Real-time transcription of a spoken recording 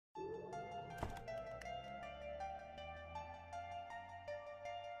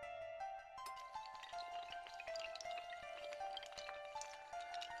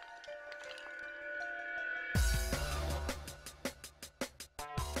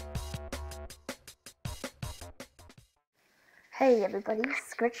Hey everybody,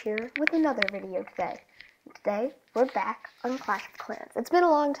 Skritch here with another video today. Today, we're back on Clash of Clans. It's been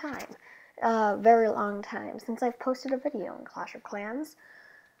a long time, very long time, since I've posted a video on Clash of Clans.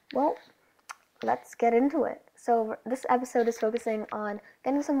 Well, let's get into it. So, this episode is focusing on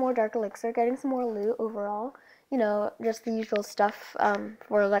getting some more Dark Elixir, getting some more loot overall. You know, just the usual stuff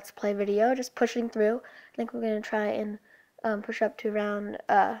for a Let's Play video, just pushing through. I think we're going to try and push up to around,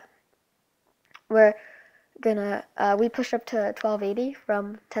 we pushed up to 1280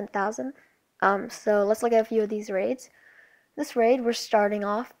 from 10,000. So let's look at a few of these raids. This raid, we're starting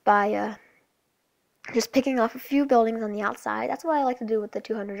off by just picking off a few buildings on the outside. That's what I like to do with the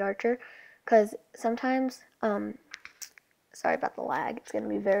 200 archer, because sometimes, sorry about the lag, it's going to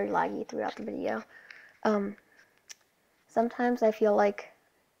be very laggy throughout the video. Sometimes I feel like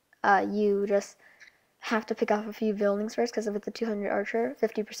you just have to pick off a few buildings first, because with the 200 archer,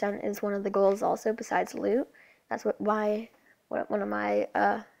 50% is one of the goals also besides loot. That's one of my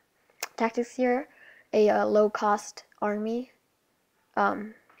tactics here, a low-cost army.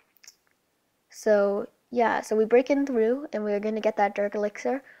 So we break in through, and we're going to get that Dark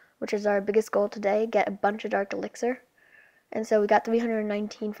Elixir, which is our biggest goal today, get a bunch of Dark Elixir. And so we got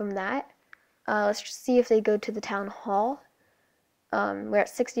 319 from that. Let's just see if they go to the Town Hall. We're at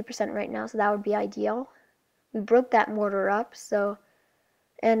 60% right now, so that would be ideal. We broke that mortar up, so,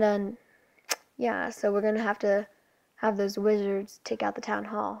 and then, yeah, so we're going to have those wizards take out the Town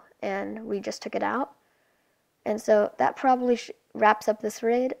Hall, and we just took it out. And so that probably wraps up this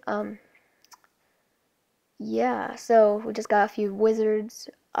raid. Yeah, so we just got a few wizards,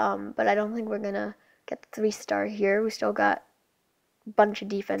 but I don't think we're going to get the 3-star here. We still got a bunch of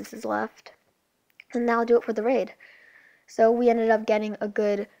defenses left. And that'll do it for the raid. So we ended up getting a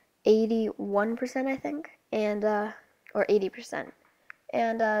good 81%, I think, and or 80%,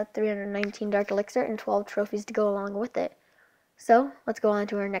 and 319 Dark Elixir and 12 trophies to go along with it. So let's go on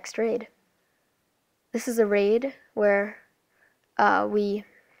to our next raid. This is a raid where we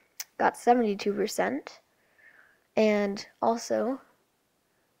got 72%, and also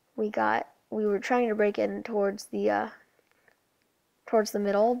we were trying to break in towards the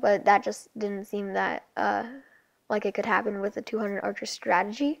middle, but that just didn't seem that like it could happen with the 200 archer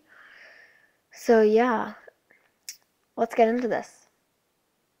strategy. So yeah, let's get into this.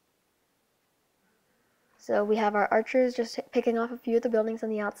 So we have our archers just picking off a few of the buildings on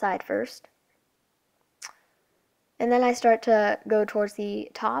the outside first. And then I start to go towards the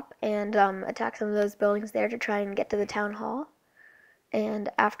top and attack some of those buildings there to try and get to the Town Hall. And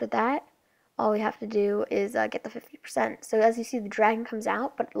after that, all we have to do is get the 50%. So as you see, the dragon comes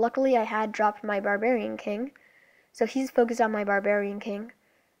out, but luckily I had dropped my Barbarian King. So he's focused on my Barbarian King.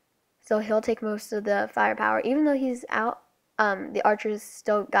 So he'll take most of the firepower. Even though he's out, the archers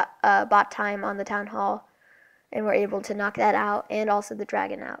still got bought time on the Town Hall, and were able to knock that out, and also the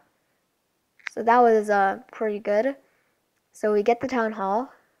dragon out. So that was pretty good. So we get the Town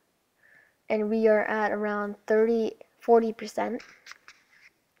Hall, and we are at around 40%.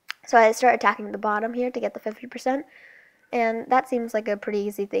 So I start attacking the bottom here to get the 50%, and that seems like a pretty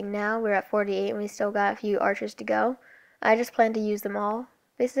easy thing now. We're at 48, and we still got a few archers to go. I just plan to use them all,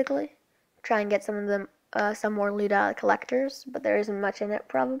 basically. Try and get some of them, some more loot out of collectors, but there isn't much in it,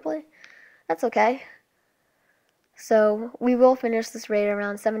 probably. That's okay. So we will finish this raid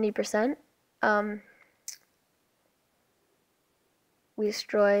around 70%. We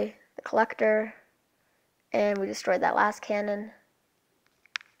destroy the collector, and we destroy that last cannon.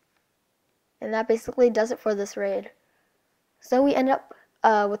 And that basically does it for this raid. So we end up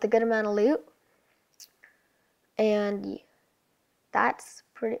with a good amount of loot. And that's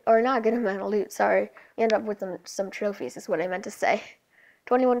or not a good amount of loot, sorry. We end up with some trophies, is what I meant to say.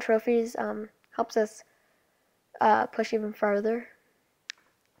 21 trophies helps us push even farther.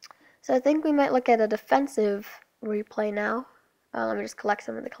 So I think we might look at a defensive replay now. Let me just collect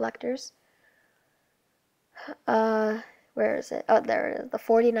some of the collectors. Where is it? Oh, there it is, the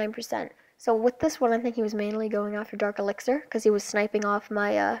 49%. So with this one, I think he was mainly going after Dark Elixir, because he was sniping off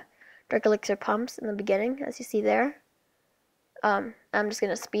my Dark Elixir pumps in the beginning, as you see there. I'm just going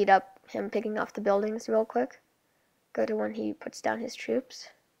to speed up him picking off the buildings real quick. Go to when he puts down his troops.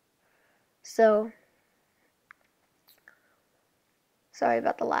 So, sorry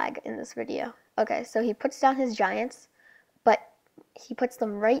about the lag in this video. Okay, so he puts down his giants, but he puts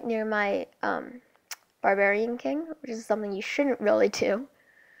them right near my Barbarian King, which is something you shouldn't really do.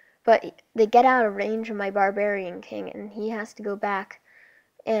 But they get out of range of my Barbarian King, and he has to go back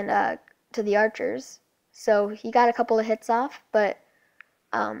and to the archers. So he got a couple of hits off, but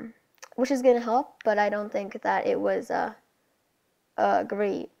which is going to help, but I don't think that it was a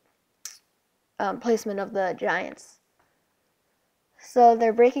great placement of the giants. So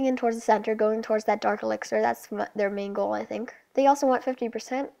they're breaking in towards the center, going towards that dark elixir. That's their main goal, I think. They also want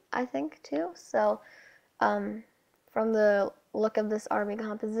 50%, I think, too. So from the look of this army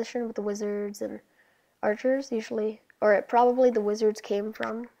composition with the wizards and archers, usually, or probably the wizards came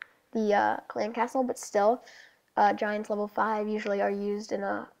from the clan castle, but still, giants level 5 usually are used in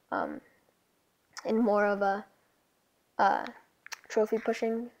a in more of a trophy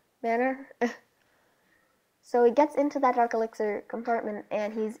pushing manner. So he gets into that dark elixir compartment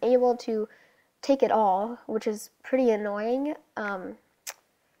and he's able to take it all, which is pretty annoying.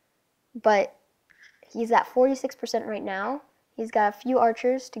 But he's at 46% right now. He's got a few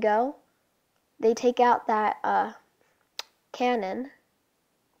archers to go. They take out that cannon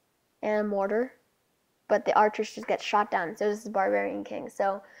and a mortar, but the archers just get shot down. So this is Barbarian King.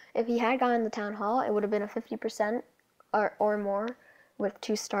 So if he had gotten the town hall, it would have been a 50% or more with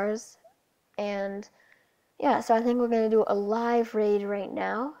 2 stars. And yeah, so I think we're going to do a live raid right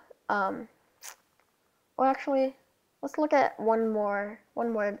now. Or actually, let's look at one more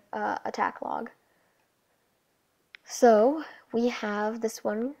attack log. So we have this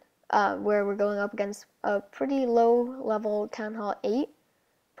one where we're going up against a pretty low level Town Hall 8,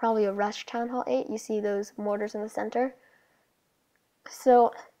 probably a rush Town Hall 8. You see those mortars in the center.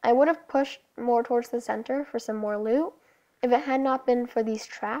 So I would have pushed more towards the center for some more loot if it had not been for these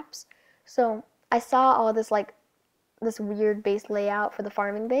traps. So I saw all this this weird base layout for the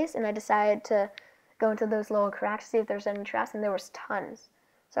farming base, and I decided to go into those little cracks to see if there's any traps, and there was tons.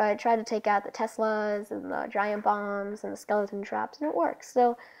 So I tried to take out the Teslas and the giant bombs and the skeleton traps, and it works.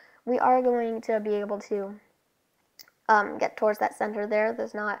 So we are going to be able to get towards that center there. We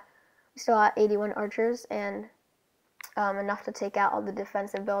still got 81 archers and enough to take out all the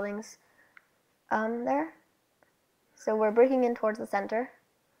defensive buildings there. So we're breaking in towards the center.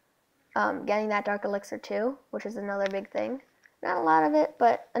 Getting that dark elixir too, which is another big thing. Not a lot of it,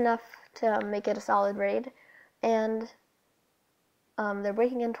 but enough to make it a solid raid. And they're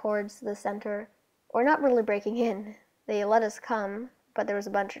breaking in towards the center, or not really breaking in. They let us come, but there was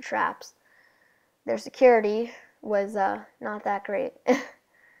a bunch of traps. Their security was not that great.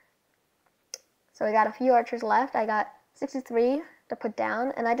 So we got a few archers left. I got 63 to put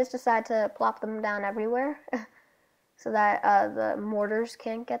down, and I just decided to plop them down everywhere. So that the mortars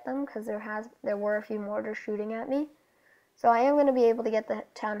can't get them, because there were a few mortars shooting at me. So I am going to be able to get the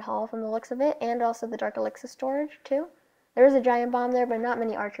town hall from the looks of it, and also the dark elixir storage too. There is a giant bomb there, but not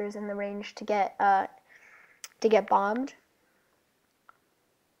many archers in the range to get bombed.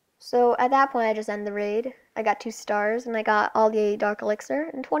 So at that point, I just end the raid. I got 2 stars, and I got all the dark elixir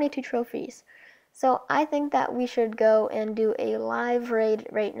and 22 trophies. So I think that we should go and do a live raid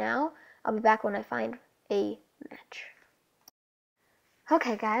right now. I'll be back when I find a match.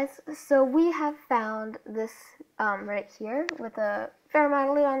 Okay guys, so we have found this right here with a fair amount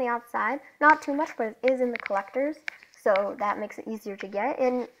of loot on the outside. Not too much, but it is in the collectors, so that makes it easier to get.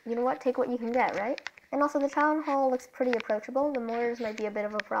 And you know what? Take what you can get, right? And also the town hall looks pretty approachable. The mortars might be a bit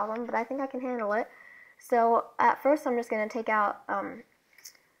of a problem, but I think I can handle it. So at first I'm just going to take out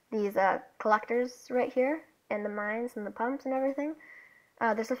these collectors right here, and the mines and the pumps and everything.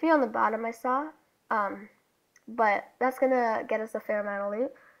 There's a few on the bottom I saw. But that's going to get us a fair amount of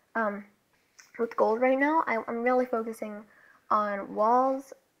loot. With gold right now, I'm really focusing on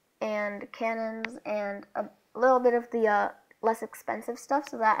walls and cannons and a little bit of the less expensive stuff,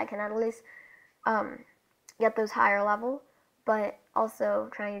 so that I can at least get those higher level, but also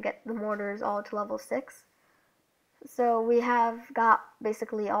trying to get the mortars all to level 6. So we have got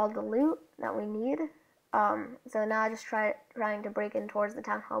basically all the loot that we need. So now I just trying to break in towards the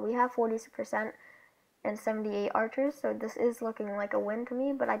town hall. We have 40% and 78 archers, so this is looking like a win to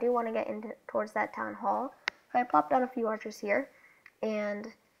me, but I do want to get into towards that town hall. So I plopped down a few archers here, and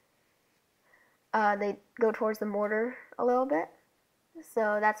they go towards the mortar a little bit.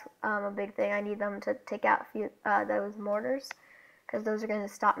 So that's a big thing. I need them to take out a few those mortars, because those are going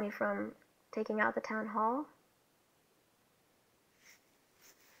to stop me from taking out the town hall.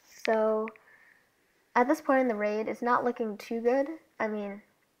 So at this point in the raid, it's not looking too good. I mean,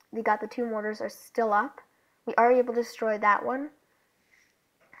 we got the 2 mortars are still up. We are able to destroy that one,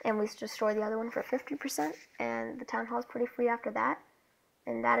 and we destroy the other one for 50%, and the town hall is pretty free after that.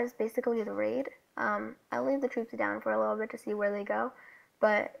 And that is basically the raid. I'll leave the troops down for a little bit to see where they go,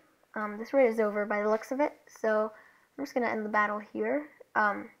 but this raid is over by the looks of it, so I'm just going to end the battle here,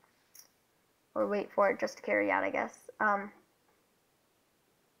 or wait for it just to carry out, I guess.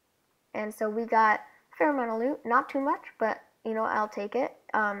 And so we got a fair amount of loot, not too much, but you know, I'll take it,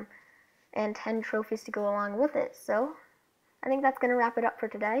 and 10 trophies to go along with it. So I think that's going to wrap it up for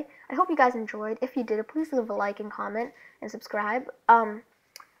today. I hope you guys enjoyed. If you did, please leave a like and comment and subscribe.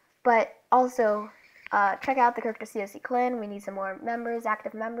 But also, check out the Character COC clan. We need some more members,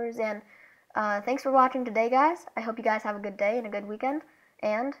 active members. And thanks for watching today, guys. I hope you guys have a good day and a good weekend.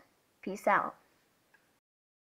 And peace out.